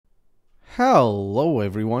Hello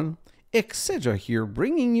everyone, Exedra here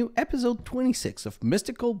bringing you episode 26 of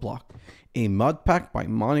Mystical Block, a mod pack by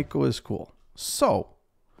Monaco is Cool. So,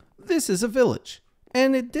 this is a village,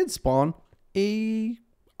 and it did spawn a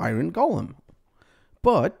iron golem.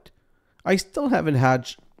 But, I still haven't had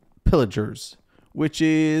pillagers, which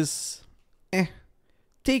is,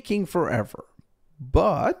 taking forever.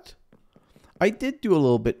 But, I did do a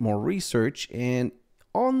little bit more research, and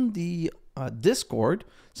on the Discord,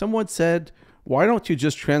 someone said, why don't you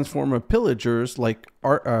just transform a pillagers like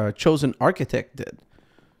our Chosen Architect did?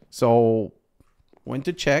 So, went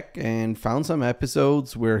to check and found some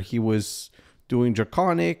episodes where he was doing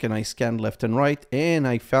Draconic, and I scanned left and right, and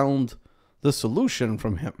I found the solution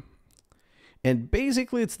from him. And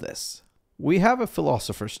basically it's this. We have a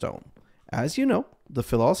Philosopher's Stone. As you know, the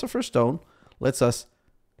Philosopher's Stone lets us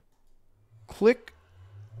click.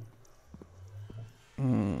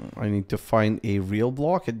 I need to find a real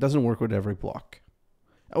block. It doesn't work with every block.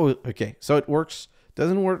 Oh, okay. So it works.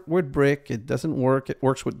 Doesn't work with brick. It doesn't work. It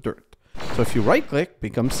works with dirt. So if you right click,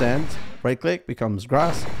 becomes sand. Right click becomes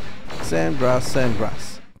grass. Sand, grass, sand,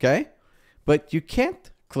 grass. Okay? But you can't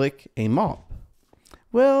click a mob.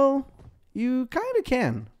 Well, you kind of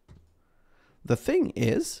can. The thing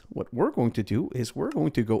is, what we're going to do is we're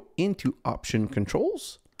going to go into option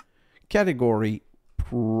controls, category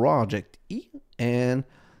project E, and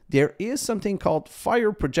there is something called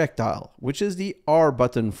fire projectile, which is the R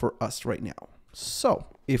button for us right now. So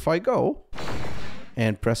if I go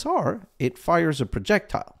and press R, it fires a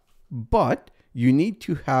projectile, but you need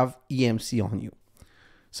to have EMC on you.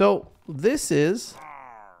 So this is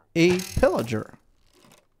a pillager.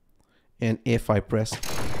 And if I press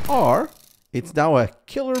R, it's now a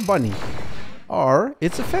killer bunny. R,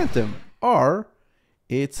 it's a phantom. R,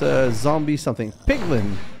 it's a zombie something.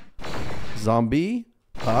 Piglin. Zombie.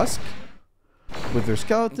 Husk. With their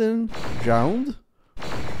skeleton. Drowned.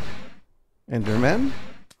 Enderman.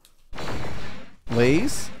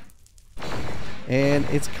 Blaze. And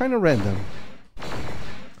it's kind of random.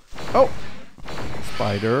 Oh!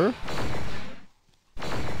 Spider.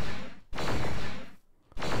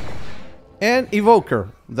 And Evoker.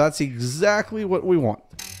 That's exactly what we want.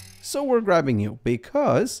 So we're grabbing you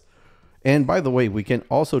because... And by the way, we can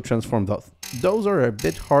also transform those. Those are a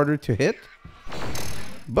bit harder to hit,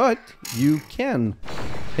 but you can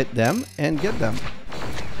hit them and get them.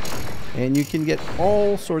 And you can get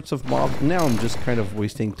all sorts of mobs. Now I'm just kind of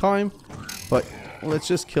wasting time, but let's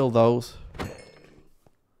just kill those.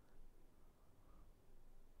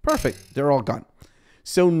 Perfect, they're all gone.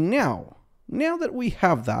 So now that we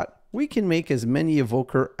have that, we can make as many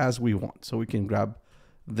evoker as we want. So we can grab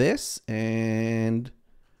this and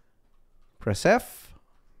press F,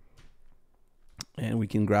 and we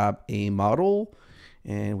can grab a model,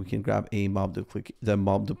 and we can grab a mob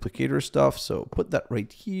duplicator stuff. So put that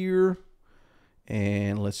right here,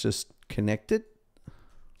 and let's just connect it,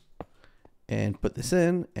 and put this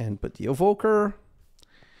in, and put the evoker,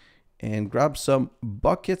 and grab some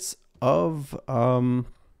buckets of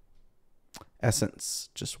essence.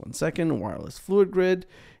 Just 1 second. Wireless fluid grid,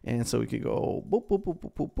 and so we can go boop boop boop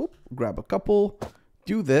boop boop boop. Grab a couple.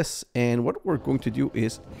 Do this, and what we're going to do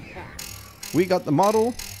is we got the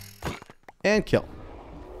model and kill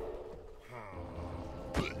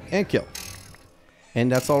and kill,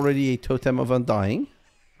 and that's already a Totem of Undying,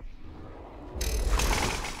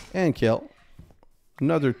 and kill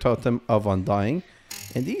another Totem of Undying,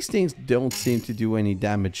 and these things don't seem to do any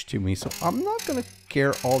damage to me, so I'm not gonna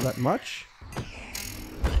care all that much.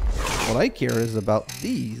 What I care is about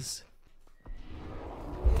these.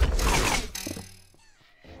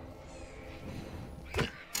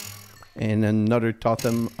 And another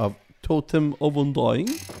Totem of Undying.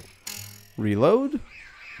 Reload.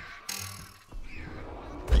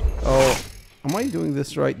 Oh, am I doing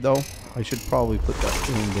this right though? I should probably put that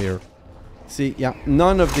in there. See, yeah,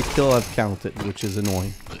 none of the kill have counted, which is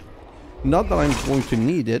annoying. Not that I'm going to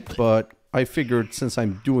need it, but I figured since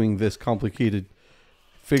I'm doing this complicated,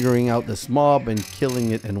 figuring out this mob and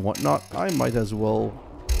killing it and whatnot, I might as well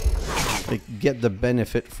get the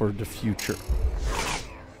benefit for the future.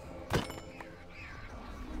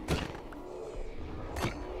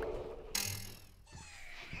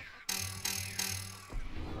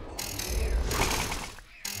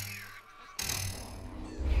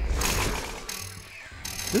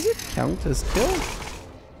 Does it count as kill?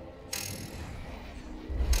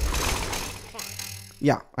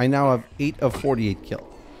 Yeah, I now have 8 of 48 kill.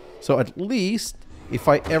 So at least, if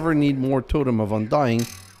I ever need more Totem of Undying,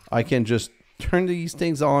 I can just turn these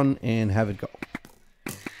things on and have it go.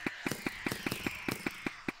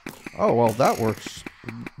 Oh, well, that works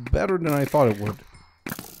better than I thought it would.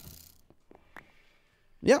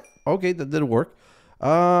 Yeah, okay, that did work.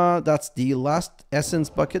 That's the last essence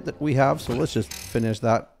bucket that we have, so let's just finish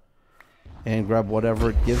that and grab whatever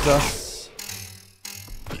it gives us.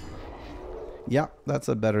 Yeah, that's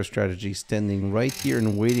a better strategy, standing right here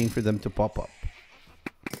and waiting for them to pop up.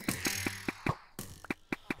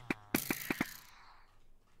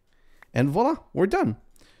 And voila, we're done.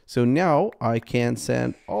 So now I can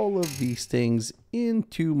send all of these things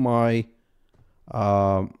into my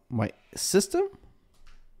my system.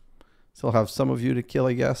 Still have some of you to kill,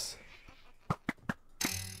 I guess.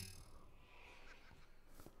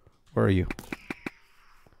 Where are you?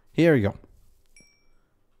 Here you go.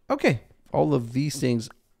 Okay, all of these things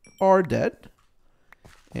are dead.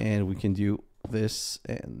 And we can do this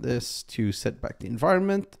and this to set back the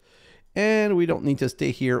environment. And we don't need to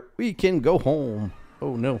stay here. We can go home.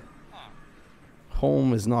 Oh no.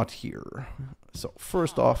 Home is not here. So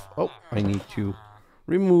first off, oh, I need to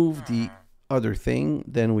remove the other thing.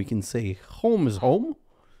 Then we can say home is home.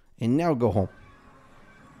 And now go home.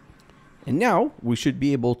 And now we should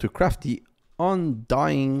be able to craft the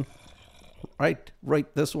Undying.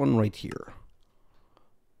 Right, this one right here.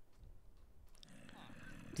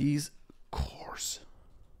 These cores.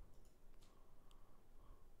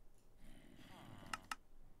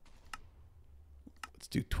 Let's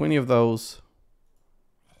do 20 of those.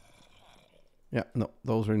 Yeah, no,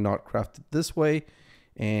 those are not crafted this way.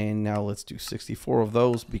 And now let's do 64 of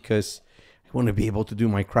those because I want to be able to do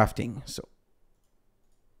my crafting. So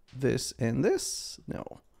this and this.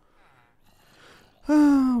 No.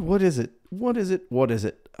 What is it? What is it? What is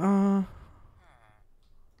it? I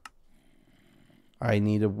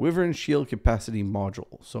need a Wyvern Shield Capacity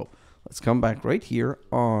Module. So let's come back right here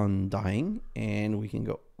on Dying. And we can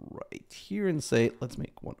go right here and say, let's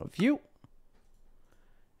make one of you.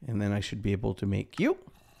 And then I should be able to make you.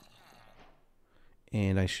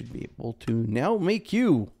 And I should be able to now make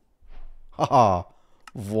you. Haha.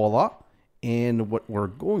 Voila. And what we're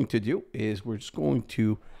going to do is we're just going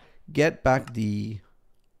to get back the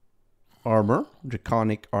armor,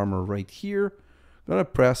 Draconic armor right here. I'm gonna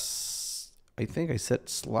press, I think I set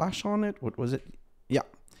slash on it. What was it? Yeah.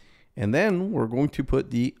 And then we're going to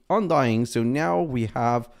put the Undying. So now we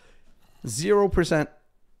have 0%.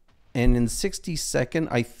 And in 60 seconds,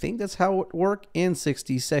 I think that's how it works. In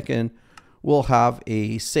 60 seconds, we'll have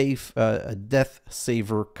a safe, a death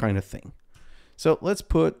saver kind of thing. So let's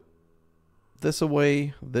put this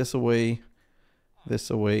away, this away, this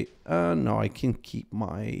away. No, I can keep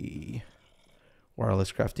my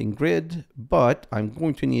wireless crafting grid, but I'm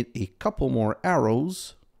going to need a couple more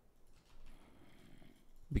arrows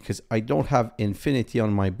because I don't have infinity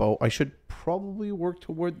on my bow. I should probably work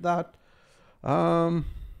toward that.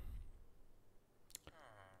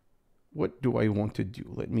 What do I want to do?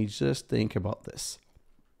 Let me just think about this.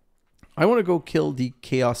 I want to go kill the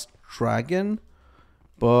Chaos Dragon,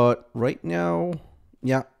 but right now,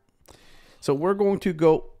 yeah. So we're going to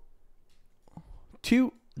go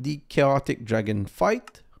to the Chaotic Dragon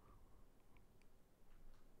fight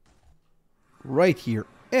right here.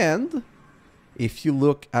 And if you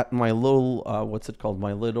look at my little, what's it called?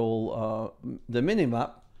 My little, the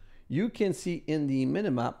minimap, you can see in the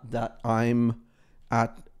minimap that I'm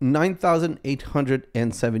at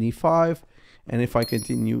 9,875. And if I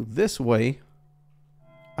continue this way,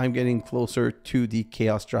 I'm getting closer to the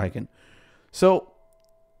Chaos Dragon. So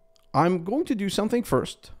I'm going to do something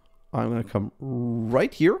first. I'm going to come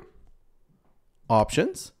right here,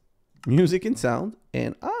 options, music and sound,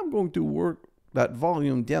 and I'm going to work that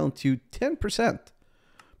volume down to 10%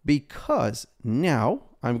 because now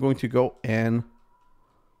I'm going to go and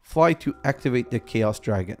fly to activate the Chaos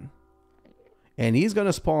Dragon. And he's going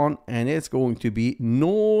to spawn and it's going to be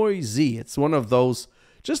noisy. It's one of those,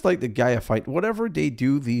 just like the Gaia fight, whatever they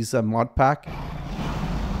do, these mod pack,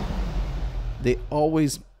 they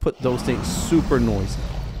always put those things super noisy.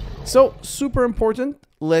 So super important.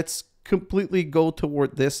 Let's completely go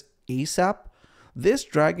toward this ASAP. This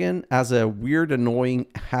dragon has a weird, annoying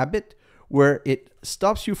habit where it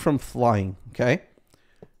stops you from flying. Okay.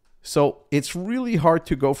 So it's really hard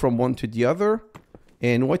to go from one to the other.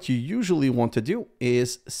 And what you usually want to do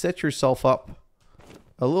is set yourself up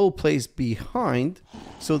a little place behind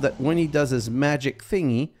so that when he does his magic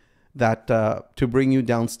thingy that to bring you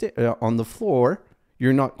downstairs on the floor,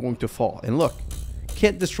 you're not going to fall. And look,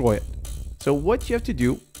 can't destroy it. So what you have to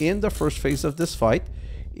do in the first phase of this fight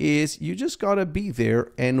is you just gotta be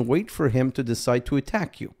there and wait for him to decide to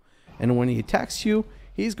attack you. And when he attacks you,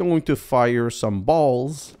 he's going to fire some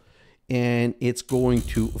balls and it's going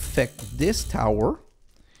to affect this tower.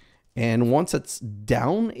 And once it's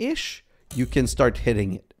down-ish, you can start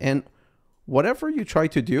hitting it. And whatever you try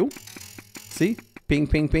to do, see, ping,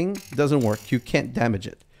 ping, ping, doesn't work. You can't damage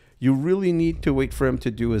it. You really need to wait for him to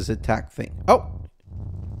do his attack thing. Oh!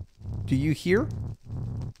 Do you hear?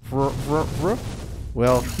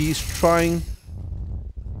 Well, he's trying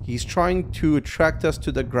to attract us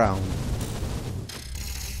to the ground.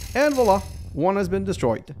 And voila! One has been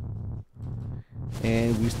destroyed.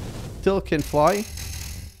 And we still can fly.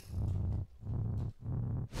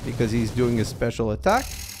 Because he's doing a special attack.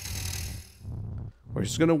 We're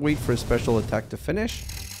just gonna wait for a special attack to finish.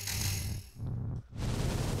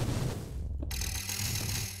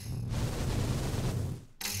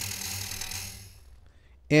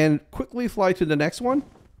 And quickly fly to the next one.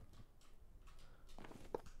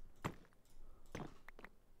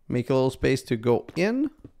 Make a little space to go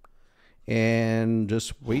in. And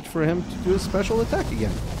just wait for him to do a special attack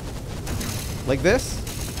again. Like this.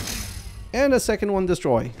 And a second one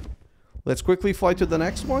destroy. Let's quickly fly to the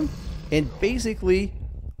next one. And basically,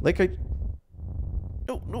 like I...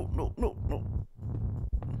 No.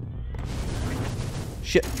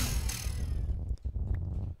 Shit.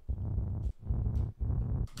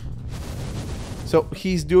 So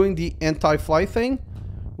he's doing the anti-fly thing,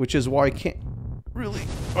 which is why I can't really...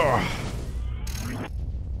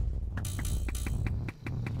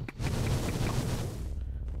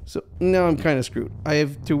 So now I'm kind of screwed. I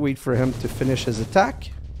have to wait for him to finish his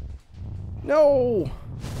attack. No!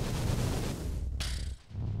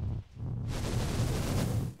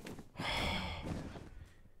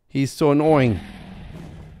 He's so annoying.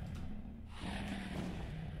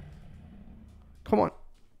 Come on.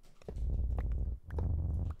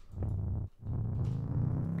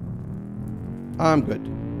 I'm good.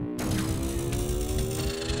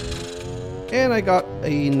 And I got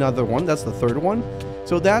another one. That's the third one.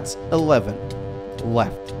 So that's 11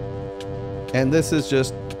 left. And this is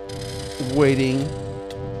just waiting.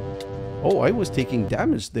 Oh, I was taking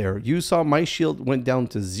damage there. You saw my shield went down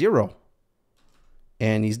to 0.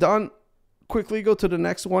 And he's done. Quickly go to the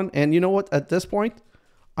next one. And you know what? At this point,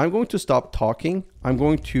 I'm going to stop talking. I'm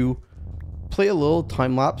going to play a little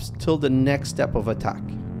time lapse till the next step of attack.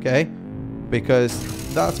 Okay?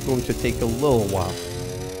 Because that's going to take a little while.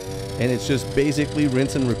 And it's just basically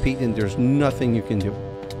rinse and repeat, and there's nothing you can do.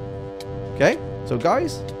 Okay? So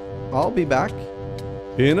guys, I'll be back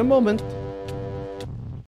in a moment.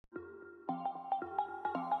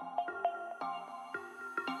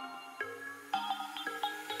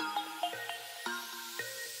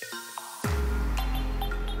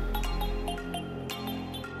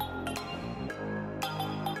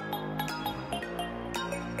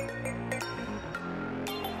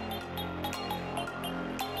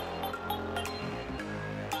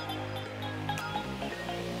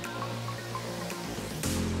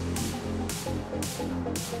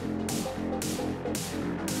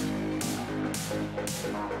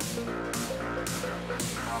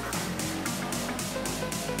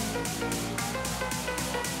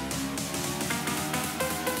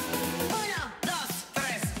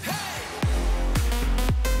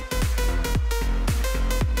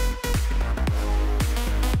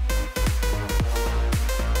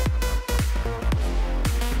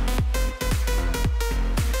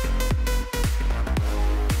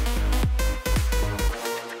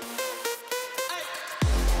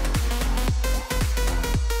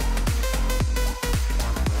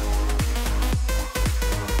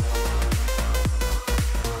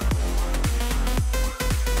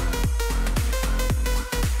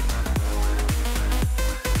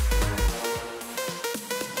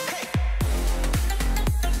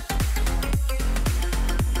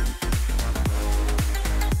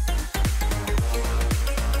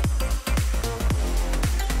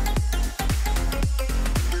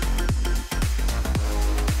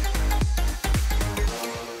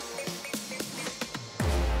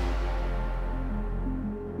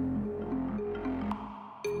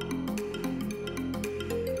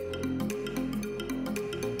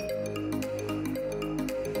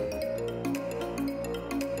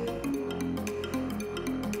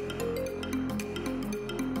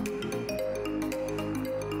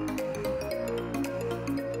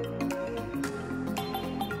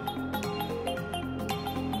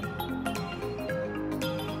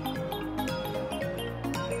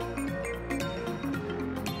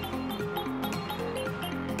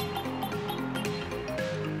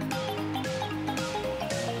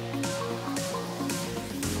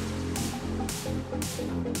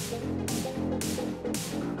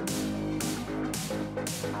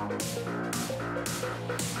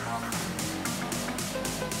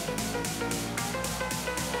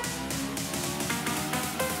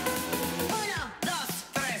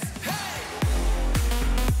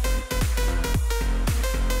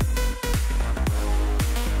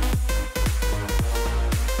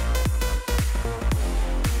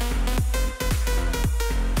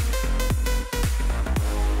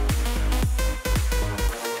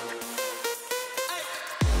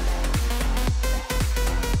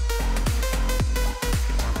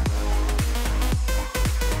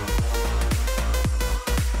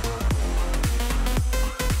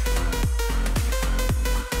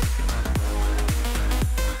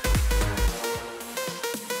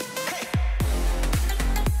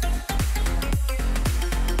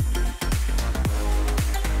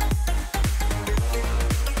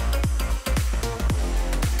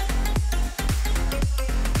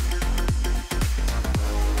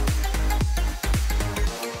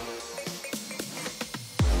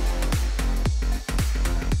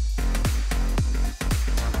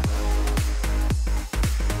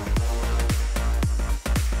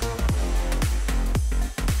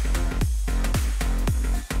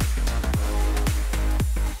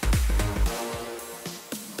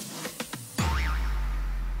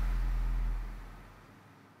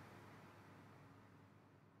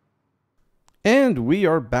 And we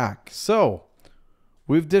are back. So,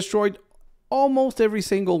 we've destroyed almost every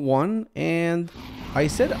single one, and I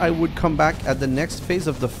said I would come back at the next phase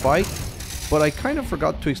of the fight, but I kind of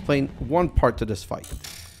forgot to explain one part to this fight.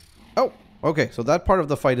 Oh, okay, so that part of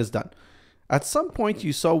the fight is done. At some point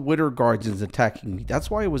you saw Wither Guardians attacking me.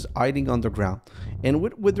 That's why I was hiding underground. And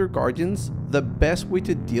with Wither Guardians, the best way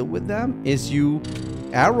to deal with them is you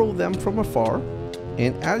arrow them from afar,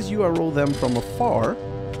 and as you arrow them from afar,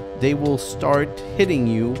 they will start hitting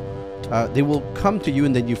you. They will come to you,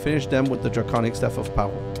 and then you finish them with the Draconic Staff of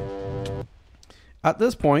Power. At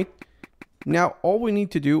this point, now all we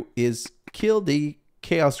need to do is kill the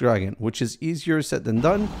Chaos Dragon, which is easier said than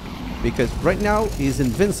done, because right now he's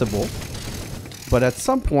invincible, but at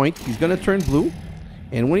some point he's going to turn blue,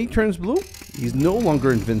 and when he turns blue, he's no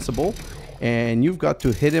longer invincible, and you've got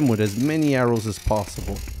to hit him with as many arrows as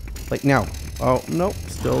possible. Like now. Oh, no,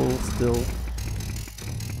 still.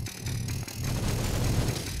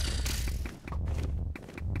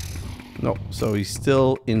 No, so he's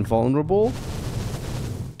still invulnerable.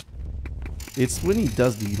 It's when he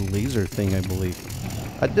does the laser thing, I believe.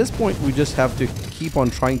 At this point, we just have to keep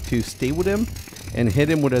on trying to stay with him and hit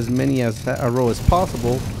him with as many arrows as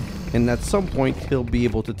possible. And at some point, he'll be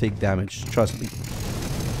able to take damage. Trust me.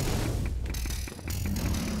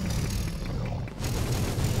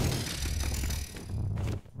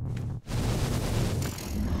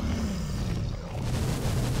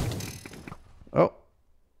 Oh.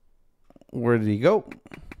 Where did he go?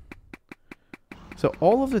 So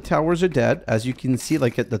all of the towers are dead. As you can see,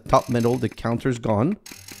 like at the top middle, the counter's gone.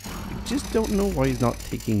 I just don't know why he's not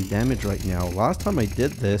taking damage right now. Last time I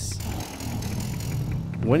did this,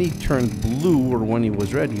 when he turned blue or when he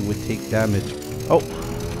was ready, he would take damage. Oh,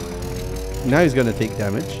 now he's gonna take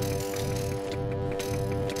damage.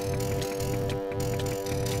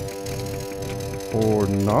 Or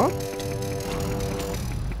not.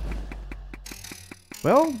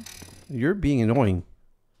 Well, you're being annoying.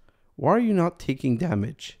 Why are you not taking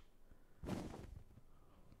damage?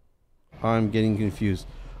 I'm getting confused.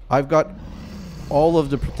 I've got all of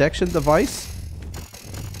the protection device.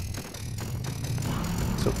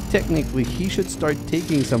 So technically he should start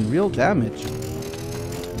taking some real damage.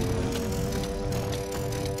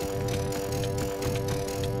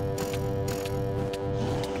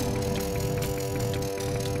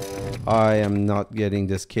 I am not getting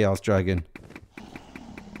this Chaos Dragon.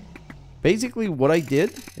 Basically what I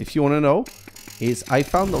did, if you want to know, is I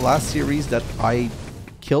found the last series that I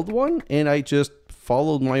killed one, and I just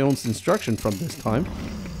followed my own instruction from this time.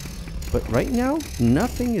 But right now,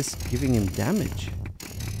 nothing is giving him damage.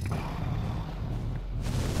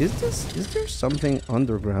 Is there something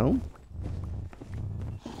underground?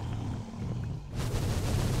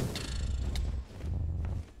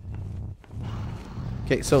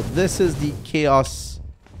 Okay, so this is the chaos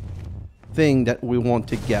thing that we want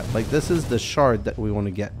to get. Like, this is the shard that we want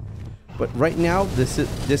to get. But right now,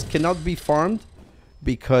 this cannot be farmed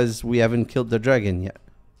because we haven't killed the dragon yet.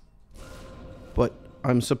 But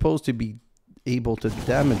I'm supposed to be able to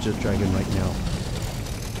damage the dragon right now.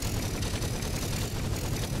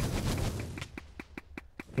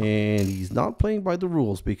 And he's not playing by the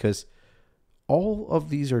rules because all of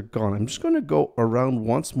these are gone. I'm just going to go around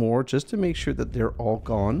once more just to make sure that they're all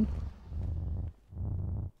gone.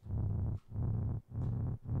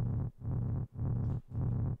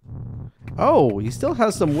 Oh, he still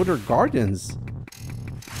has some Wither Guardians.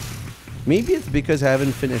 Maybe it's because I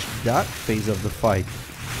haven't finished that phase of the fight.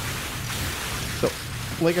 So,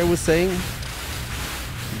 like I was saying,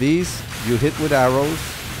 these you hit with arrows,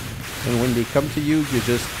 and when they come to you, you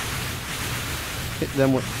just hit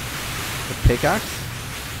them with a pickaxe.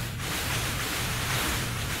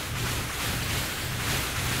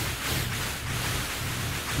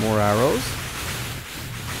 More arrows.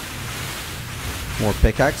 More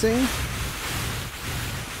pickaxing.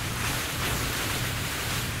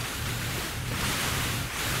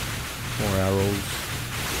 More arrows.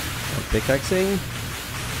 More pickaxing.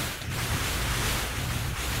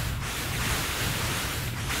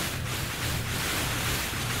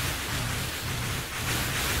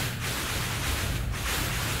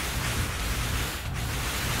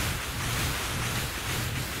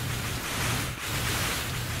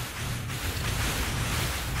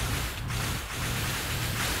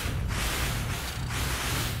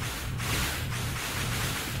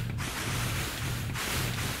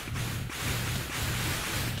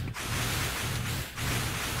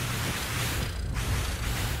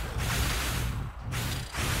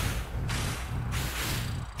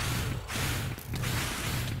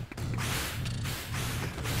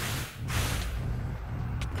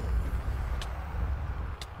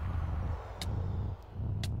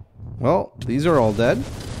 Well, these are all dead.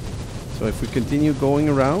 So if we continue going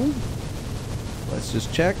around, let's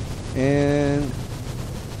just check. And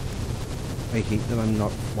I hate that I'm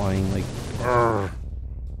not flying like... Arrgh.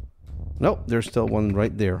 Nope, there's still one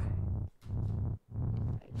right there.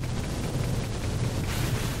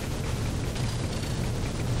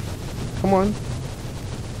 Come on.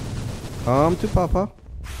 Come to Papa.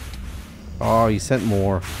 Oh, he sent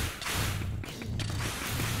more.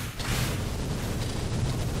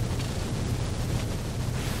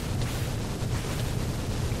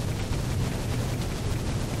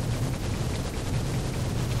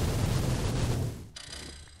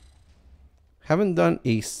 Haven't done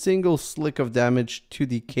a single slick of damage to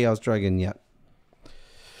the Chaos Dragon yet.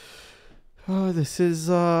 This is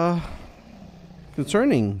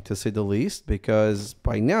concerning, to say the least, because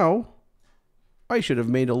by now I should have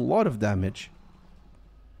made a lot of damage.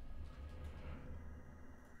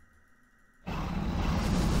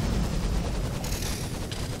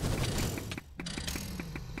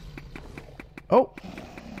 Oh!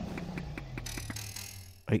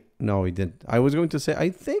 No, he didn't. I was going to say,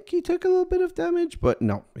 I think he took a little bit of damage, but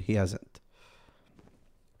no, he hasn't.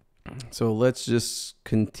 So let's just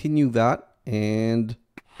continue that, and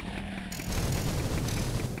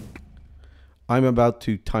I'm about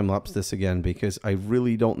to time-lapse this again because I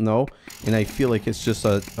really don't know, and I feel like it's just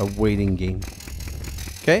a waiting game.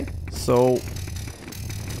 Okay, so...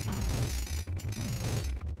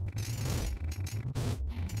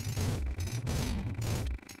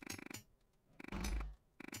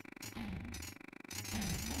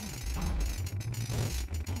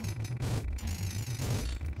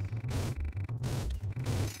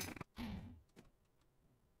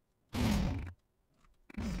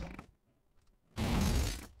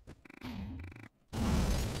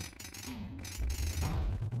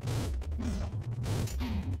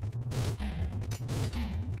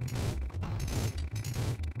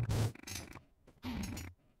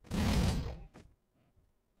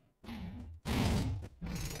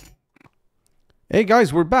 Hey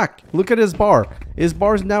guys, we're back. Look at his bar. His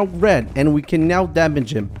bar is now red, and we can now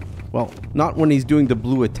damage him. Well, not when he's doing the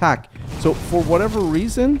blue attack. So for whatever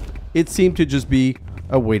reason, it seemed to just be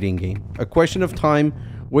a waiting game. A question of time.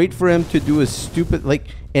 Wait for him to do a stupid, like,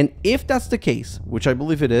 and if that's the case, which I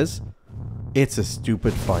believe it is, it's a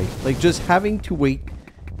stupid fight. Like, just having to wait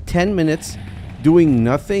 10 minutes, doing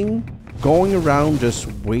nothing, going around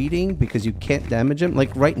just waiting because you can't damage him.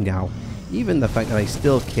 Like right now, even the fact that I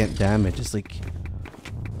still can't damage is like...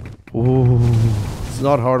 Ooh, it's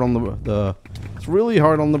not hard on the it's really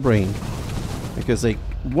hard on the brain, because like,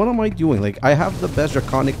 what am I doing? Like, I have the best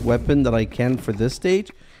Draconic weapon that I can for this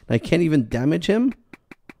stage, and I can't even damage him.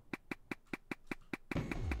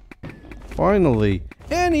 Finally,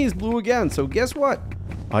 and he's blue again. So guess what?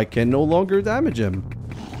 I can no longer damage him.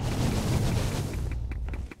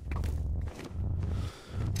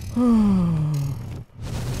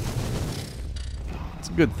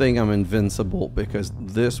 Good thing I'm invincible, because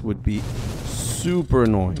this would be super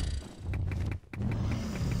annoying.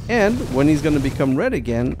 And when he's going to become red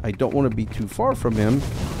again, I don't want to be too far from him,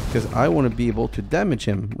 because I want to be able to damage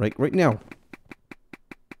him right now.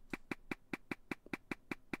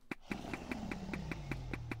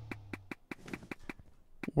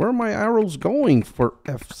 Where are my arrows going, for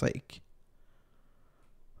F's sake?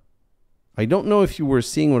 I don't know if you were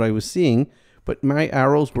seeing what I was seeing, but my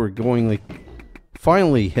arrows were going like...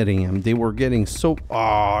 Finally hitting him. They were getting so...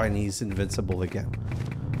 Ah, and he's invincible again.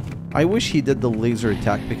 I wish he did the laser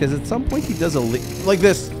attack, because at some point he does a... like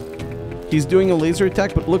this. He's doing a laser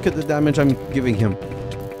attack, but look at the damage I'm giving him.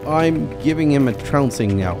 I'm giving him a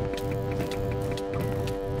trouncing now.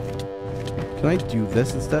 Can I do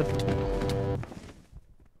this instead?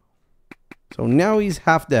 So now he's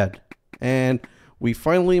half dead. And we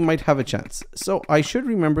finally might have a chance. So I should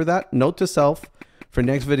remember that. Note to self for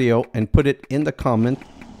next video, and put it in the comment,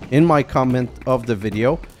 in my comment of the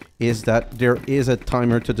video, is that there is a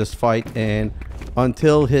timer to this fight, and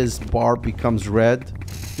until his bar becomes red,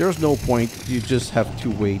 there's no point. You just have to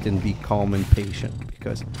wait and be calm and patient,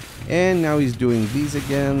 because... And now he's doing these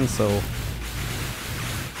again, so...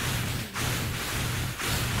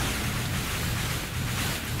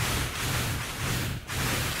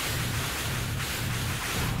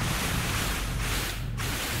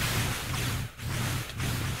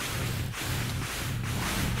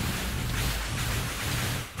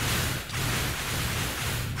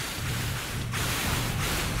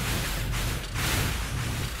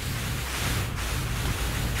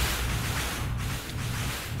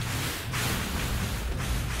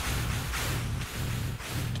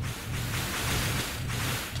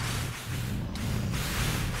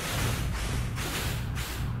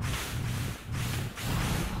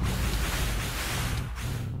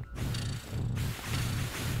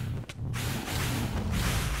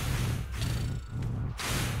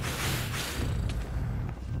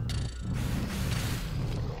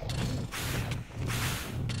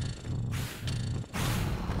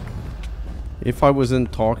 If I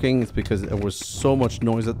wasn't talking, it's because there was so much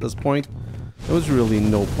noise at this point. There was really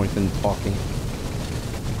no point in talking.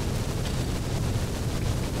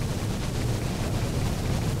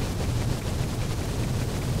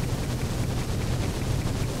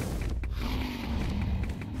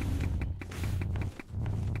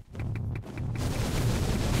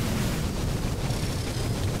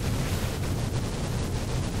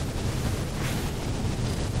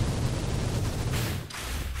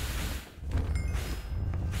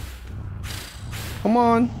 Come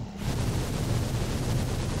on.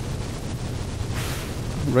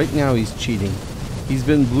 Right now he's cheating. He's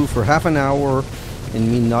been blue for half an hour and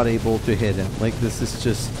me not able to hit him. Like, this is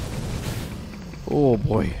just... Oh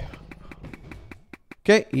boy.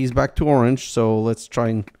 Okay, he's back to orange, so let's try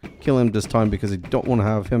and kill him this time because I don't want to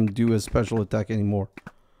have him do his special attack anymore.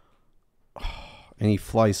 And he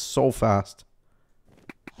flies so fast.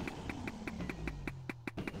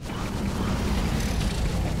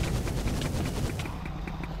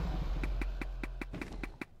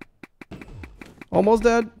 Almost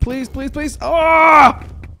dead. Please, please, please. Ah!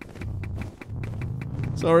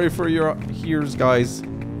 Sorry for your ears, guys.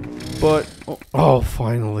 But, oh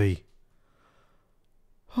finally.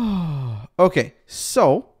 Okay,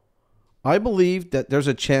 so I believe that there's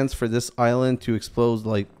a chance for this island to explode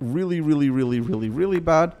like really, really, really, really, really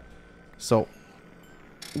bad. So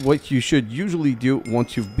what you should usually do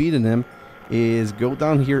once you've beaten him is go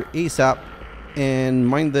down here ASAP and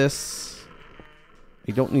mine this.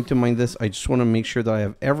 I don't need to mine this. I just want to make sure that I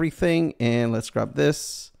have everything. And let's grab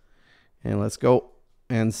this. And let's go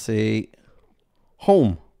and say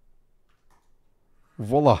home.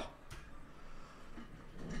 Voila.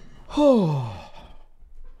 Oh,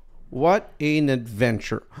 what an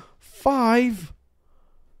adventure. 5.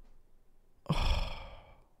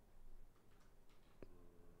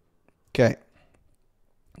 Okay.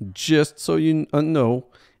 Just so you know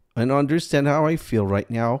and understand how I feel right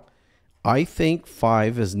now, I think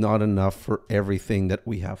 5 is not enough for everything that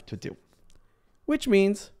we have to do. Which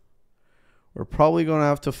means we're probably going to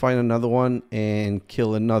have to find another one and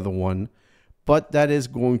kill another one. But that is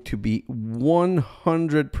going to be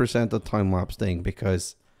 100% a time-lapse thing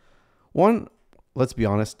because, 1, let's be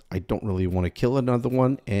honest, I don't really want to kill another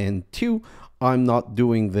one. And 2, I'm not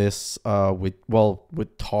doing this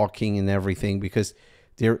with talking and everything because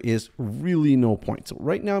there is really no point. So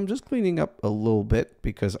right now I'm just cleaning up a little bit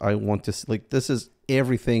because I want to, like, this is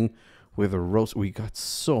everything with a roast. We got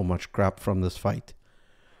so much crap from this fight.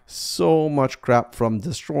 So much crap from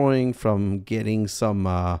destroying, from getting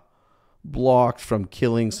some blocks, from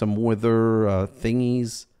killing some wither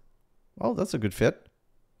thingies. Well, that's a good fit.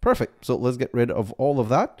 Perfect. So let's get rid of all of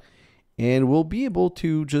that. And we'll be able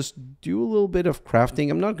to just do a little bit of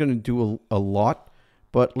crafting. I'm not going to do a lot.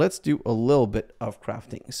 But let's do a little bit of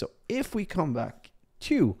crafting. So if we come back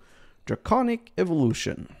to Draconic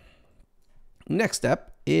Evolution, next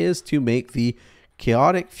step is to make the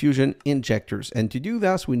chaotic fusion injectors. And to do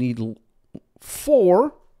this, we need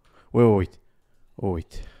 4. Wait.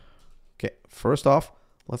 Okay, first off,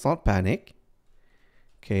 let's not panic.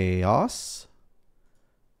 Chaos.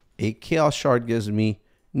 A chaos shard gives me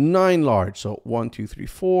 9 large. So 1, 2, 3,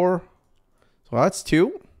 4. So that's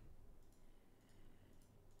 2.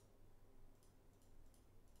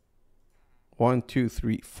 1, 2,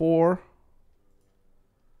 3, 4.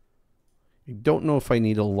 I don't know if I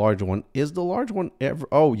need a large one. Is the large one ever?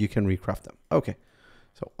 Oh, you can recraft them. Okay.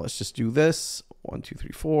 So let's just do this. 1, 2,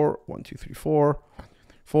 3, 4. 1, 2, 3, 4.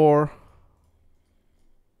 4.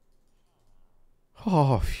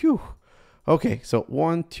 Oh, phew. Okay. So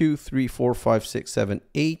 1, 2, 3, 4, 5, 6, 7,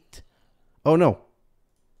 8. Oh, no.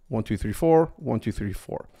 1, 2, 3, 4. 1, 2, 3,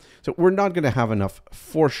 4. So we're not going to have enough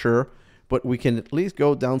for sure. But we can at least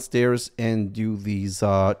go downstairs and do these,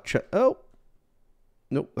 oh,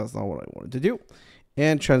 nope, that's not what I wanted to do.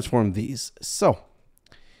 And transform these. So,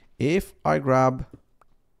 if I grab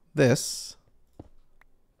this,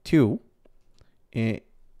 2, and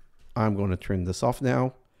I'm going to turn this off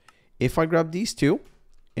now. If I grab these 2,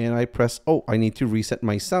 and I press, oh, I need to reset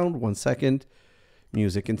my sound, 1 second.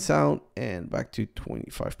 Music and sound, and back to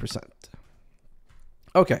 25%.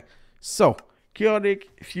 Okay, so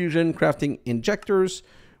chaotic fusion crafting injectors.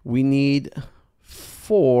 We need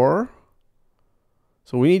 4.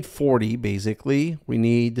 So we need 40 basically. We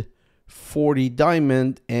need 40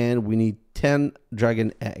 diamond and we need 10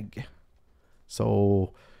 dragon egg.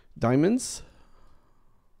 So diamonds.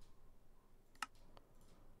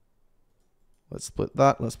 Let's split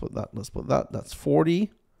that. Let's split that. Let's split that. That's 40.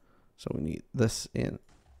 So we need this in.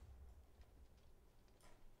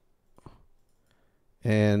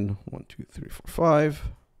 And 1, 2, 3, 4, 5.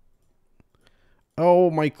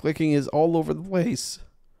 Oh, my clicking is all over the place.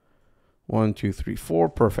 1, 2, 3, 4.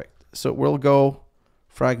 Perfect. So we'll go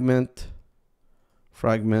fragment,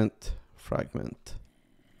 fragment, fragment,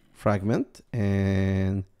 fragment,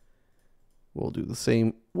 and we'll do the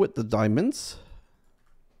same with the diamonds.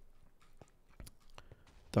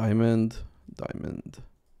 Diamond, diamond.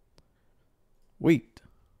 Wait,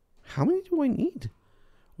 how many do I need?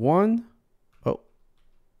 1,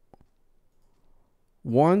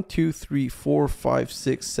 2, 3, 4, 5,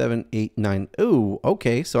 6, 7, 8, 9. Oh,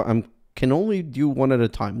 okay. So can only do one at a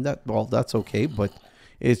time. That's okay, but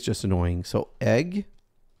it's just annoying. So egg.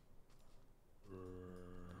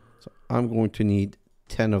 So I'm going to need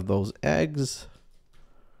 10 of those eggs.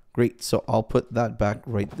 Great. So I'll put that back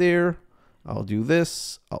right there. I'll do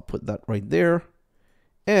this. I'll put that right there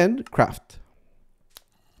and craft.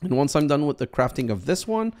 And once I'm done with the crafting of this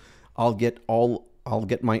one, I'll get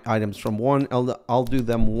my items from one. I'll do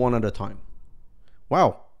them one at a time.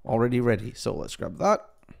 Wow, already ready. So let's grab that.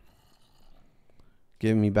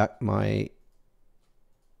 Give me back my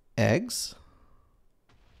eggs.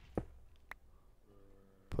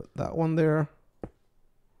 Put that one there.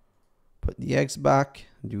 Put the eggs back.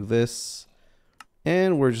 Do this.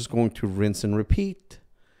 And we're just going to rinse and repeat.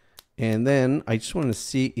 And then I just want to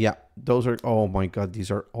see. Yeah, those are. Oh my God, these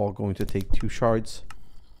are all going to take 2 shards.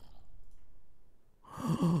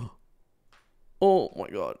 Oh my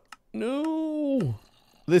God. No.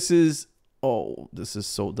 This is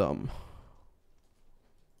so dumb.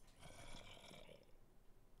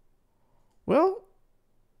 Well,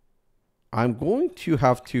 I'm going to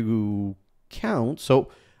have to count. So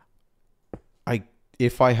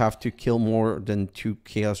if I have to kill more than 2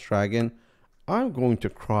 Chaos Dragon, I'm going to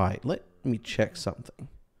cry. Let me check something.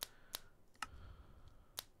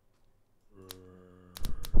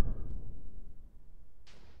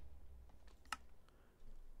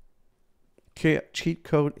 Okay, cheat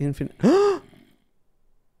code infinite.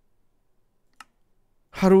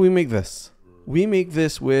 How do we make this? We make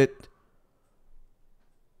this with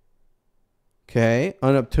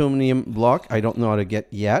unobtainium block. I don't know how to get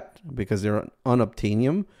yet because they're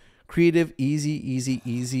unobtainium. Creative, easy, easy,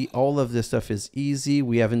 easy. All of this stuff is easy.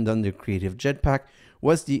 We haven't done the creative jetpack.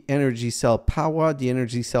 What's the energy cell power? The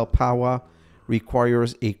energy cell power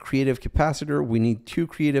requires a creative capacitor. We need 2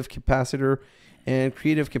 creative capacitor, and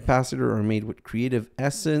creative capacitor are made with creative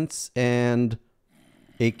essence and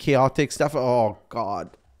a chaotic stuff. Oh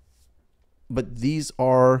God. But these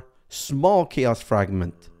are small chaos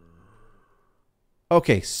fragment.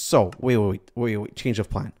 Okay, so wait, change of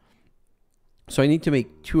plan. So I need to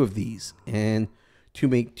make 2 of these, and to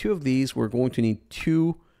make 2 of these, we're going to need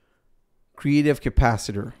 2 creative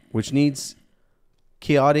capacitor, which needs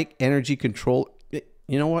chaotic energy control.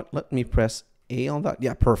 You know what? Let me press A on that.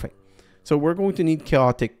 Yeah, perfect. So we're going to need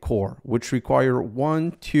chaotic core, which require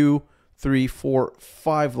 1, 2, 3, 4,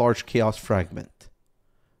 5 large chaos fragment.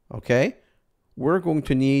 Okay, we're going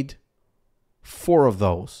to need 4 of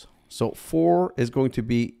those. So 4 is going to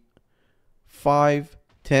be 5,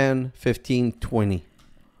 10, 15, 20.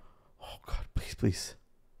 Oh God, please, please.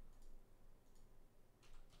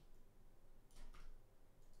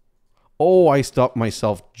 Oh, I stopped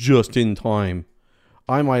myself just in time.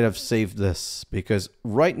 I might have saved this because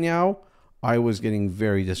right now I was getting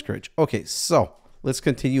very discouraged. Okay, so let's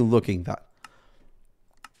continue looking that.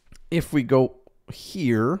 If we go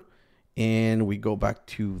here and we go back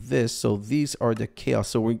to this, so these are the chaos.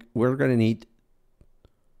 So we're going to need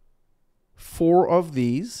 4 of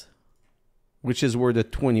these, which is where the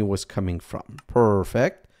 20 was coming from.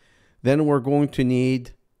 Perfect. Then we're going to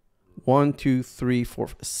need 1, 2, 3, 4,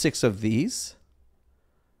 6 of these.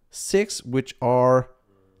 6, which are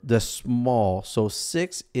the small. So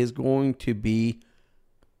 6 is going to be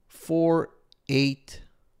 4, 8.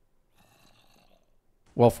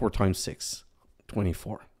 Well, 4 times 6,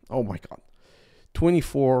 24. Oh my God.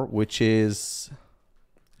 24, which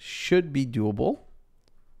should be doable.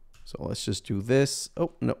 So let's just do this.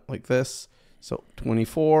 Oh, no, like this. So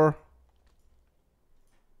 24.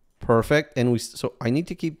 Perfect. And so I need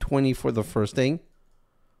to keep 20 for the first thing.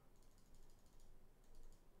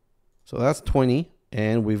 So that's 20.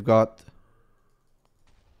 And we've got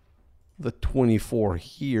the 24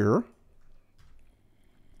 here.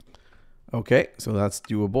 Okay, so that's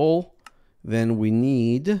doable. Then we're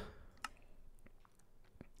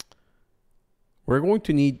going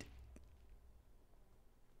to need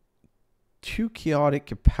 2 chaotic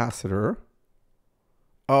capacitor.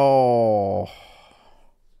 Oh,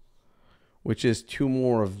 which is 2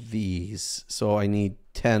 more of these. So I need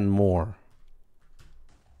 10 more,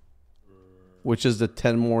 which is the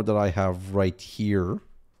 10 more that I have right here.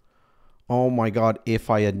 Oh my god, if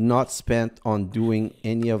I had not spent on doing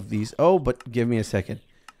any of these. Oh, but give me a second.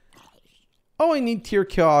 Oh, I need tier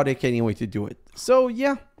chaotic anyway to do it. So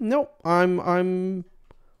yeah, no, I'm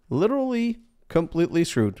literally completely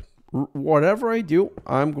screwed. Whatever I do,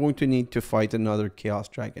 I'm going to need to fight another chaos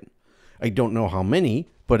dragon. I don't know how many,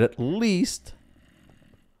 but at least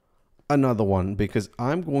another one, because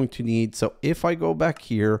I'm going to need, so if I go back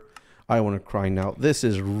here, I want to cry now. This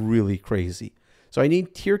is really crazy. So I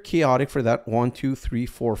need tier chaotic for that. 1, 2, 3,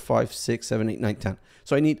 4, 5, 6, 7, 8, 9, 10.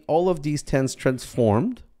 So I need all of these 10s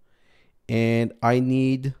transformed. And I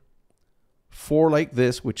need 4 like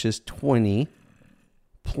this, which is 20.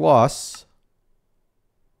 Plus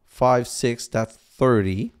 5, 6, that's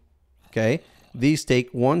 30. Okay. These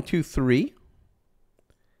take 1, 2, 3.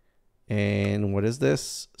 And what is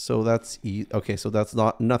this? So that's okay. So that's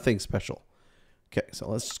nothing special. Okay. So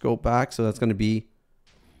let's just go back. So that's going to be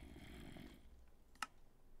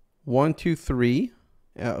 1, 2, 3.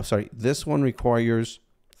 Sorry. This one requires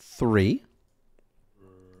 3.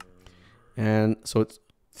 And so it's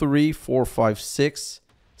 3, 4, 5, 6,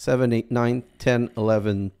 7, 8, 9, 10,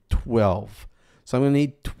 11, 12. So I'm going to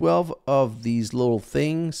need 12 of these little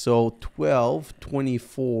things. So 12,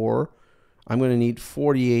 24. I'm going to need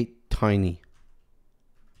 48 tiny.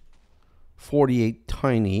 48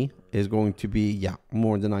 tiny is going to be, yeah,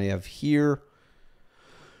 more than I have here.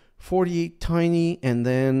 48 tiny. And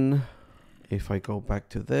then if I go back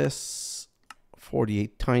to this,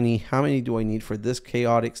 48 tiny. How many do I need for this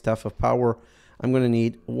chaotic staff of power? I'm going to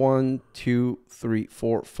need 1, 2, 3,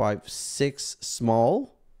 4, 5, 6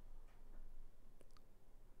 small.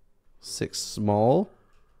 6 small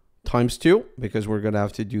times 2, because we're going to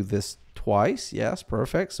have to do this twice. Yes,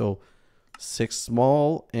 perfect. So 6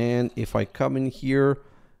 small. And if I come in here,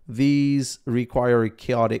 these require a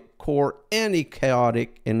chaotic core and a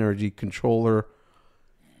chaotic energy controller.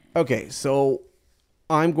 Okay, so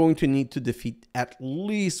I'm going to need to defeat at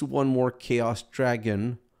least one more chaos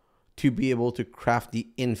dragon to be able to craft the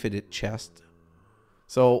infinite chest.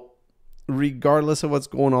 So regardless of what's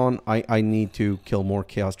going on, I need to kill more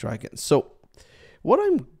chaos dragons. So what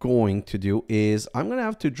I'm going to do is I'm going to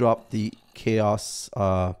have to drop the chaos,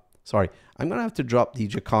 I'm going to have to drop the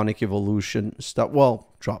Draconic evolution stuff. Well,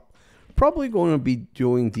 probably going to be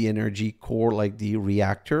doing the energy core, like the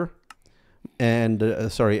reactor, and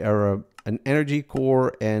an energy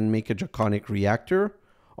core and make a Draconic reactor.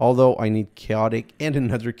 Although I need chaotic and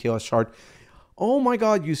another chaos shard. Oh my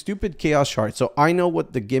god, you stupid chaos shard. So I know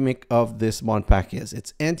what the gimmick of this mod pack is.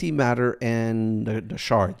 It's antimatter and the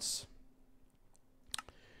shards.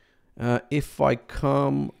 If I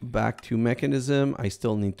come back to mechanism, I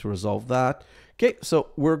still need to resolve that. Okay, so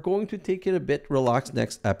we're going to take it a bit relaxed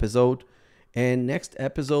next episode. And next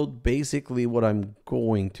episode, basically what I'm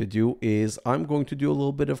going to do is I'm going to do a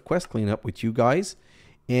little bit of quest cleanup with you guys.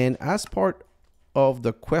 And as part of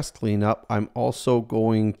the quest cleanup, I'm also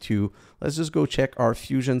going to, let's just go check our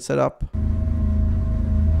fusion setup.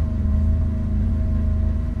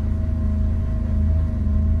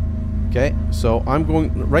 Okay, so I'm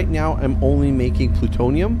going, right now I'm only making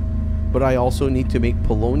plutonium, but I also need to make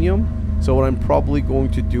polonium. So what I'm probably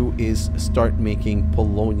going to do is start making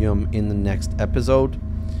polonium in the next episode.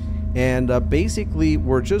 And basically,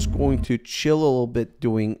 we're just going to chill a little bit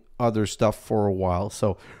doing other stuff for a while.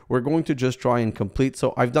 So we're going to just try and complete.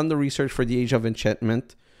 So I've done the research for the Age of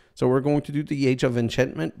Enchantment. So we're going to do the Age of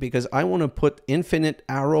Enchantment because I want to put infinite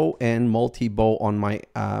arrow and multi-bow on my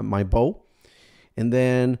my bow. And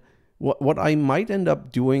then what I might end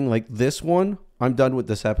up doing, like this one, I'm done with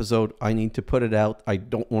this episode. I need to put it out. I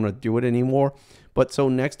don't want to do it anymore. But so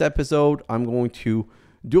next episode, I'm going to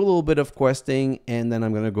do a little bit of questing, and then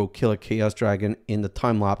I'm going to go kill a chaos dragon in the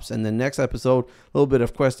time lapse. And then next episode, a little bit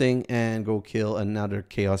of questing and go kill another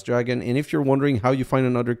chaos dragon. And if you're wondering how you find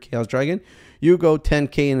another chaos dragon, you go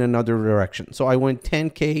 10k in another direction. So I went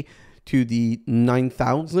 10k to the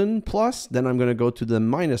 9,000 plus, then I'm going to go to the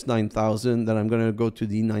minus 9,000, then I'm going to go to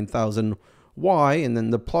the 9,000 Y, and then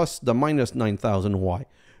the plus the minus 9,000 Y.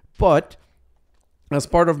 But as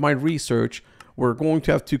part of my research, we're going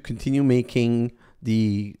to have to continue making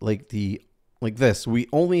like this. We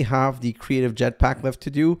only have the creative jetpack left to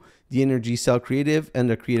do, the energy cell creative and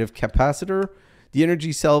the creative capacitor. The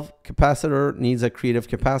energy cell capacitor needs a creative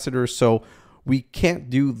capacitor, so we can't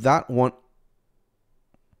do that one.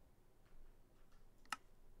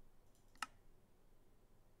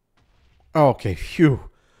 Okay, phew.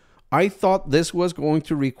 I thought this was going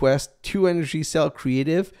to request 2 energy cell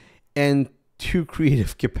creative and 2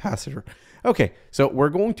 creative capacitor. Okay, so we're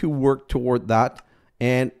going to work toward that.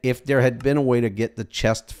 And if there had been a way to get the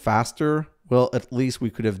chest faster well, at least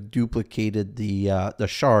we could have duplicated the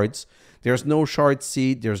shards. There's no shard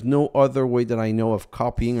seed. There's no other way that I know of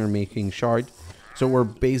copying or making shard. So we're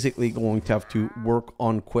basically going to have to work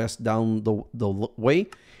on quest down the way.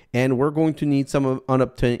 And we're going to need some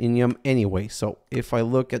unobtainium anyway. So if I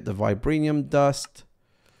look at the vibranium dust,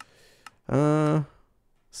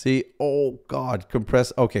 see, oh God,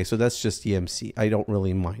 compress. Okay, so that's just EMC. I don't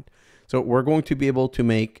really mind. So we're going to be able to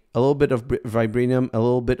make a little bit of vibranium, a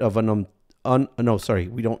little bit of no, sorry,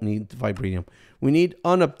 we don't need vibranium. We need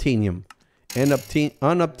unobtainium. And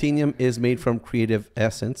unobtainium is made from creative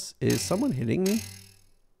essence. Is someone hitting me?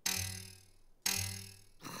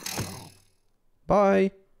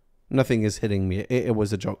 Bye. Nothing is hitting me. It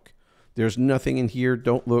was a joke. There's nothing in here.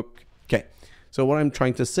 Don't look. Okay. So what I'm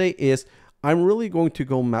trying to say is I'm really going to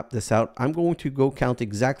go map this out. I'm going to go count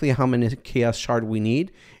exactly how many chaos shard we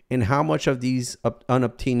need and how much of these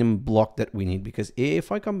unobtainium block that we need. Because if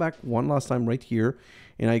I come back one last time right here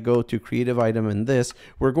and I go to creative item and this,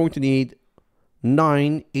 we're going to need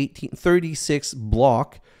 9, 18, 36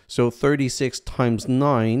 block. So 36 times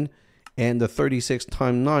 9. And the 36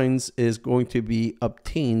 times 9s is going to be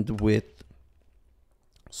obtained with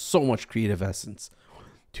so much creative essence.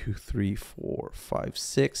 2, 3, 4, 5,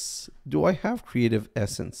 6. Do I have creative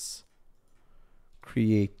essence?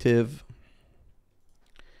 Creative.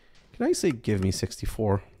 Can I say give me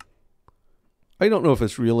 64? I don't know if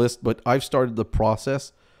it's realist, but I've started the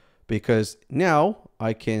process because now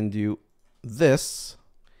I can do this.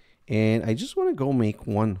 And I just want to go make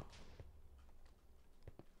one.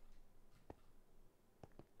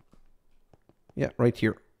 Yeah, right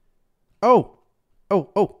here. Oh,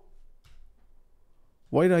 oh.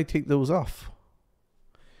 Why did I take those off?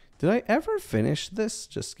 Did I ever finish this?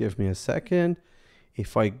 Just give me a second.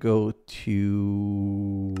 If I go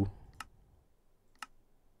to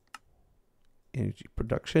energy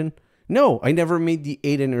production. No, I never made the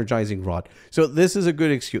 8 energizing rod. So this is a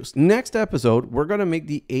good excuse. Next episode, we're going to make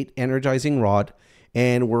the 8 energizing rod.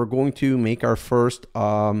 And we're going to make our first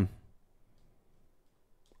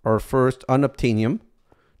unobtainium,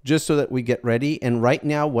 just so that we get ready. And right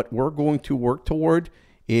now what we're going to work toward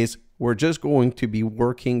is we're just going to be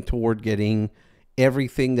working toward getting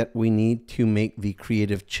everything that we need to make the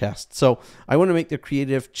creative chest. So I want to make the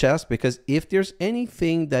creative chest because if there's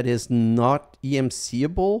anything that is not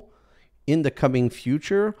EMCable in the coming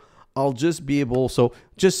future, I'll just be able, so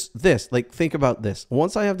just this, like think about this.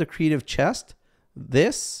 Once I have the creative chest,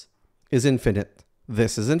 this is infinite.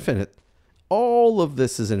 This is infinite. All of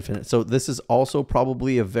this is infinite. So this is also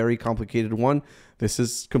probably a very complicated one. This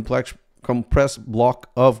is complex compressed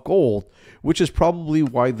block of gold, which is probably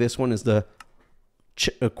why this one is the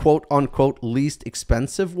quote unquote least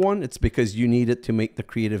expensive one. It's because you need it to make the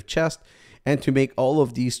creative chest, and to make all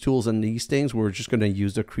of these tools and these things, we're just going to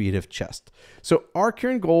use the creative chest. So our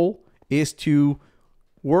current goal is to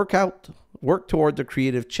work toward the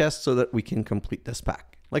creative chest so that we can complete this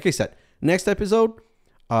pack. Like I said, next episode,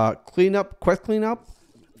 quest cleanup,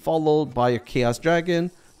 followed by a chaos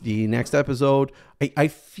dragon. The next episode, I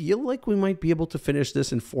feel like we might be able to finish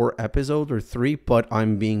this in 4 episodes or 3, but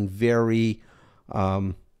I'm being very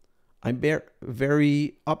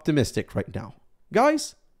very optimistic right now.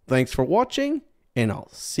 Guys, thanks for watching, and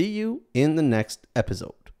I'll see you in the next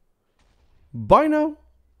episode. Bye now.